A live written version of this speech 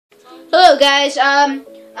Hello guys, and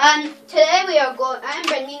today I'm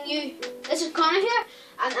bringing you, this is Connor here,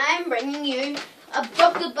 and I'm bringing you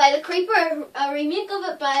Upducted by the Creeper, a remake of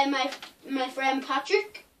it by my friend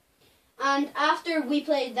Patrick. And after we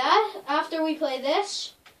play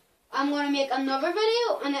this, I'm going to make another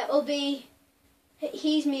video, and it will be,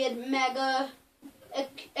 he's made mega,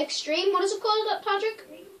 extreme, what is it called,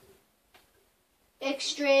 Patrick?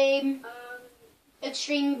 Extreme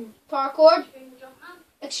parkour.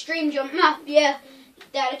 Extreme jump map, yeah,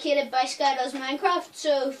 dedicated by Skydoes Minecraft.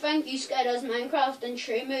 So thank you Skydoes Minecraft and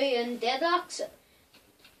Trumu and Deadlocks,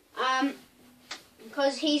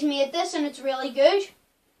 because he's made this and it's really good.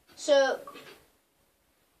 So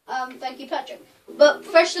thank you Patrick. But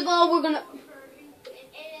first of all, we're gonna,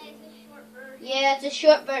 yeah, it's a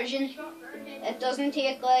short version. It doesn't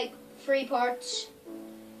take like 3 parts.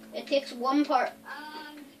 It takes 1 part.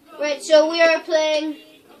 Right, so we are playing.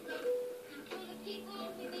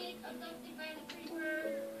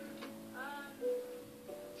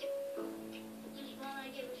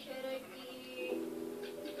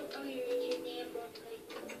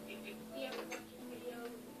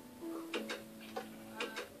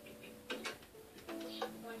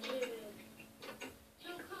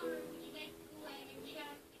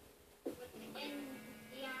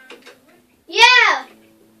 Yeah!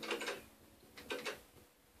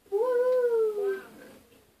 Woo!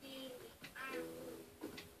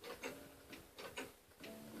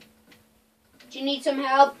 Do you need some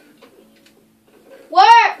help? What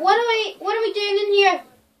are we doing in here?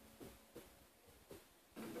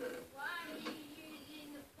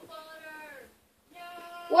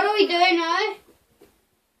 What are we doing now?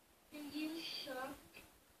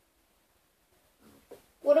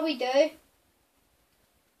 What do we do?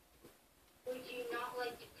 Would you not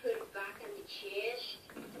like to put it back in the chest?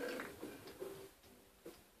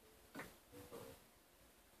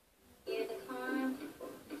 Yeah, the climb.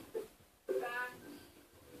 Back.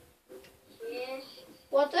 Chest.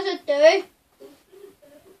 What does it do?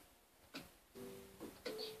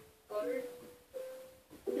 Butter.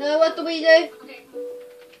 No, what do we do? Okay.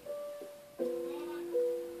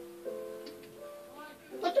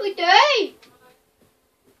 What do we do?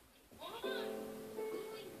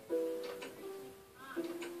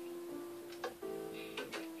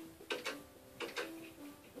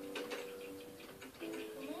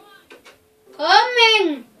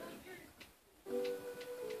 Coming!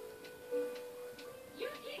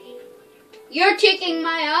 You're kicking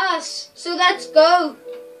my ass, so let's go.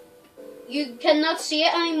 You cannot see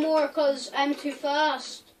it anymore because I'm too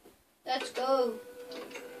fast. Let's go.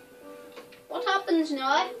 What happens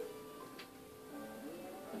now?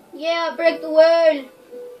 Yeah, break the wall.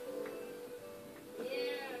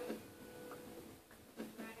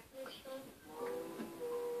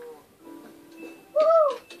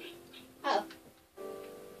 Woo! Oh.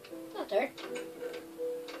 That hurt.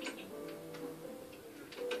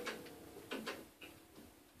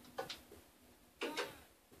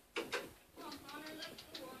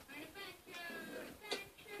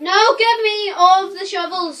 No, give me all of the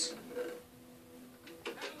shovels.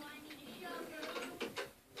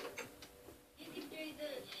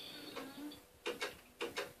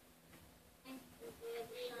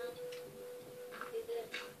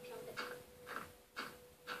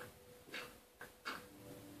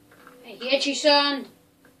 I hate you, son.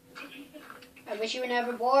 I wish you were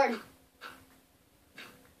never born.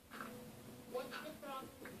 What's the problem?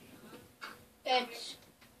 It's...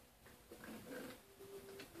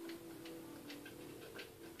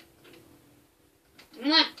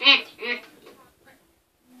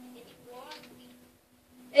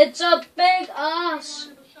 It's a big ass.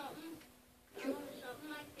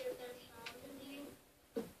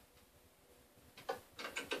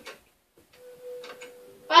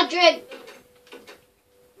 Patrick!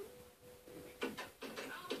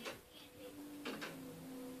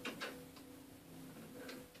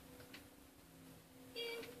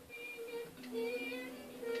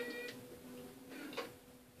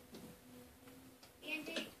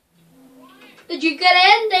 Did you get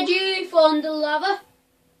in? Did you fall into the lava?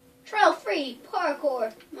 Trial 3,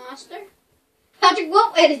 parkour, master. Patrick,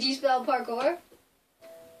 what way did you spell parkour?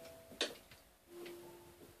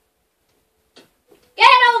 Get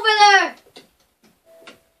over there!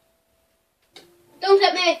 Don't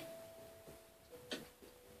hit me.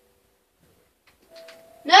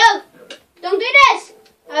 No! Don't do this!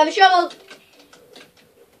 I have a shovel.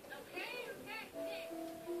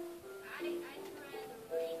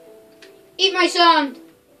 Eat my sand.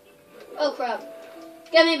 Oh crap.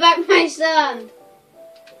 Give me back my sand.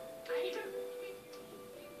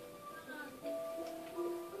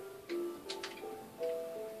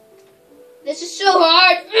 This is so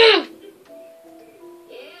hard. Yeah.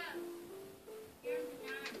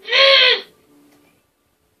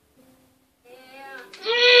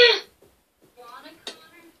 Yeah. Wanna,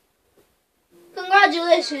 Connor?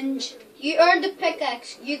 Congratulations. You earned a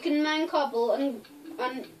pickaxe. You can mine cobble and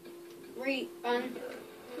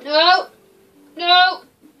no.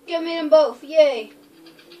 Give me them both. Yay.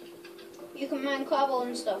 You can mine cobble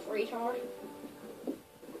and stuff, retard.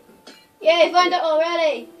 Yay, found it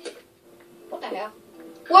already. What the hell?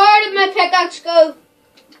 Where did my pickaxe go?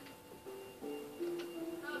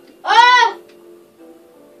 Ah!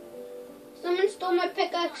 Someone stole my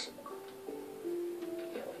pickaxe.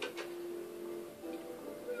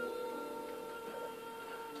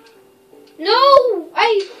 No!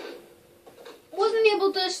 I wasn't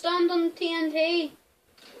able to stand on TNT.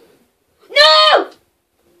 No!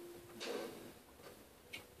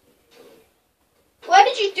 Why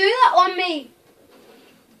did you do that on me?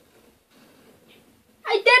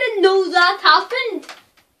 I didn't know that happened.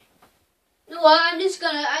 No, I'm just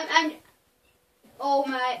gonna, oh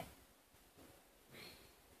my.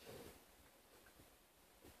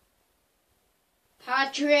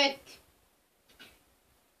 Patrick.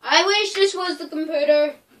 I wish this was the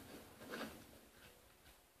computer.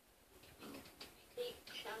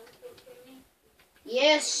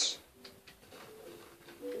 Yes.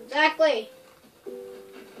 Exactly.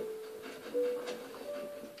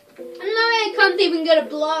 And now I can't even get a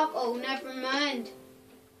block. Oh, never mind.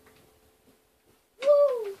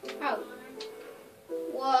 Woo. Ow.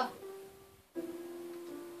 What?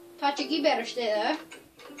 Patrick, you better stay there.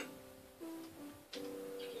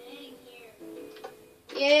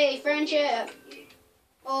 Yay, friendship.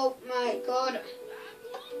 Oh my god.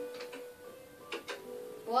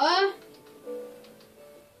 What?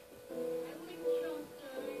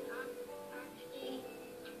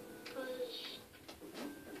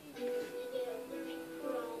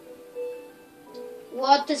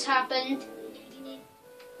 What has happened?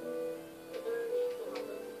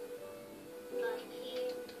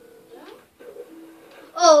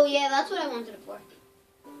 Oh yeah, that's what I wanted it for.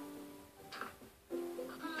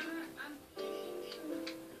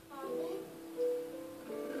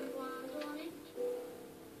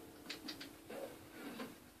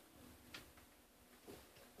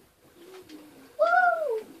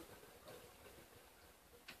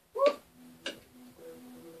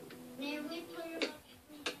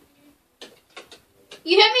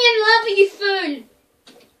 You hit me in lava, you fool!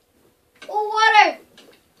 Oh, water!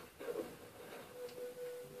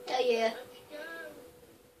 Hell yeah.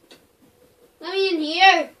 Let me in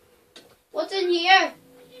here. What's in here?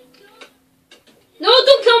 No,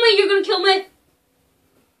 don't kill me, you're gonna kill me.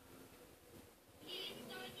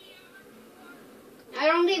 I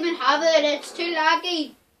don't even have it, it's too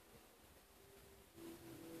laggy.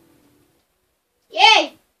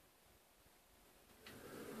 Yay!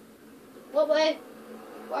 What way?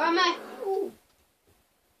 Where am I? Ooh.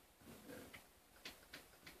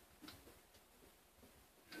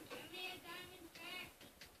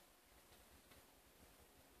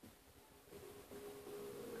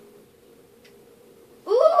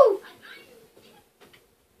 Ooh!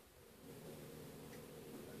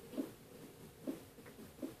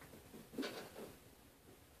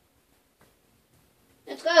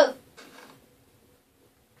 Let's go.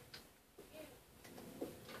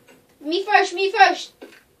 Me first, me first.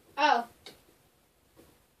 Oh.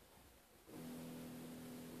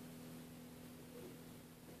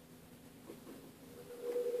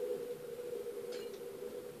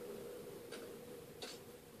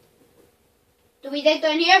 Do we dig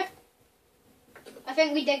down here? I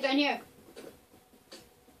think we dig down here.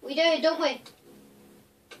 We do, don't we?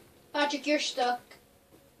 Patrick, you're stuck.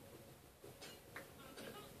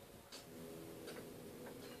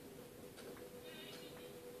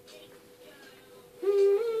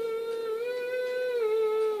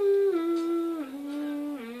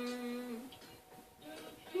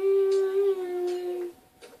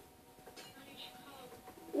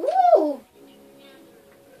 Ooh!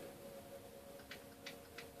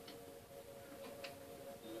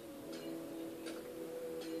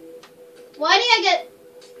 Why did I get...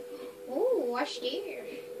 Ooh, watch there. I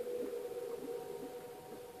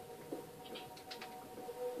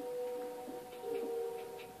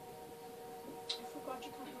forgot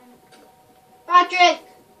you can't run. Patrick!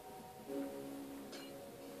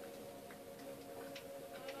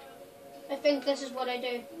 I think this is what I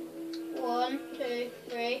do. 1, 2,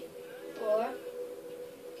 3, 4.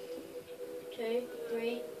 2,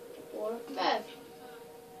 3, 4, 5.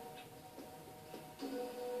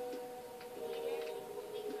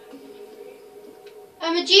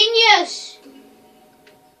 I'm a genius!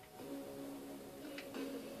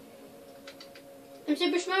 I'm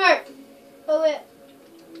super smart. Oh wait.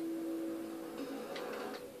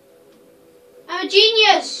 I'm a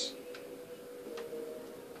genius.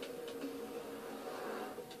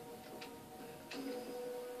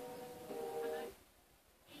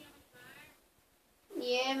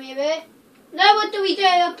 Yeah, maybe. Now what do we do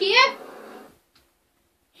up here?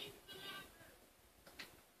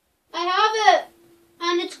 I have it.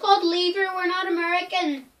 And it's called lever. We're not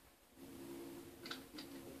American.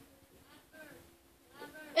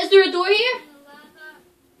 Is there a door here?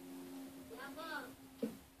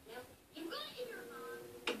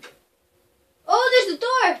 Oh, there's the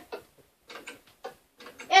door.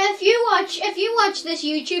 If you watch this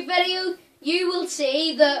YouTube video, you will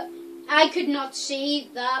see that I could not see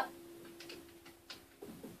that.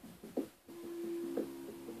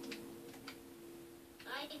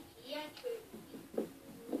 I can see it too.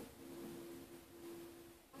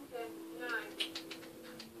 Okay, nice.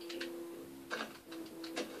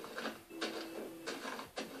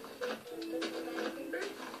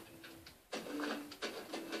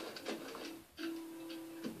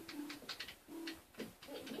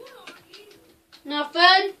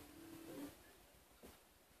 Nothing.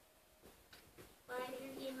 Why are you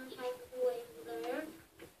getting the type of way there?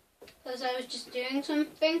 Because I was just doing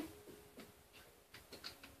something.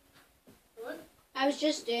 What? I was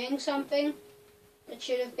just doing something that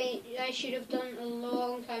I should have done a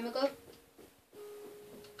long time ago.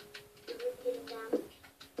 You were getting damaged.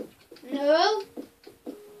 No.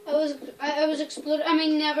 I was exploding. I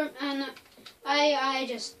mean, never. And I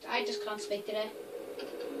just can't speak today.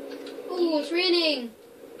 Oh, it's raining.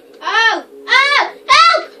 Ow! Ow!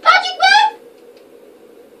 Help! Patrick, move!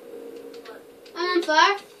 What? I'm on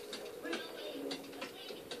fire. Run away. I think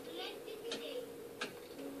it's electricity.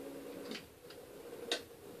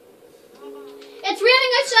 It's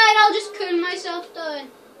raining outside. I'll just cool myself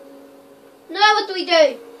down. Now what do we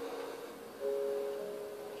do?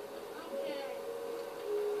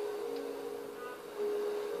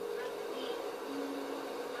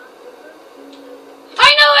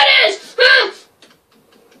 I know it is!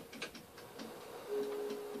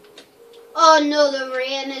 Oh no, the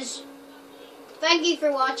rain is... Thank you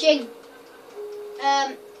for watching.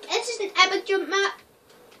 This is an epic jump map.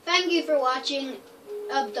 Thank you for watching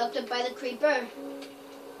Abducted by the Creeper.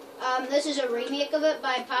 This is a remake of it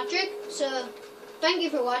by Patrick. So, thank you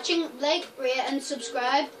for watching. Like, rate, and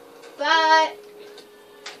subscribe. Bye.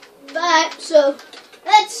 Bye. So,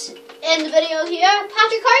 let's end the video here.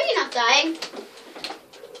 Patrick, how are you not dying?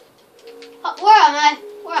 Where am I?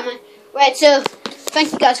 Where am I? Right, so,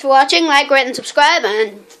 thank you guys for watching. Like, rate, and subscribe.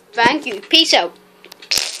 And thank you. Peace out.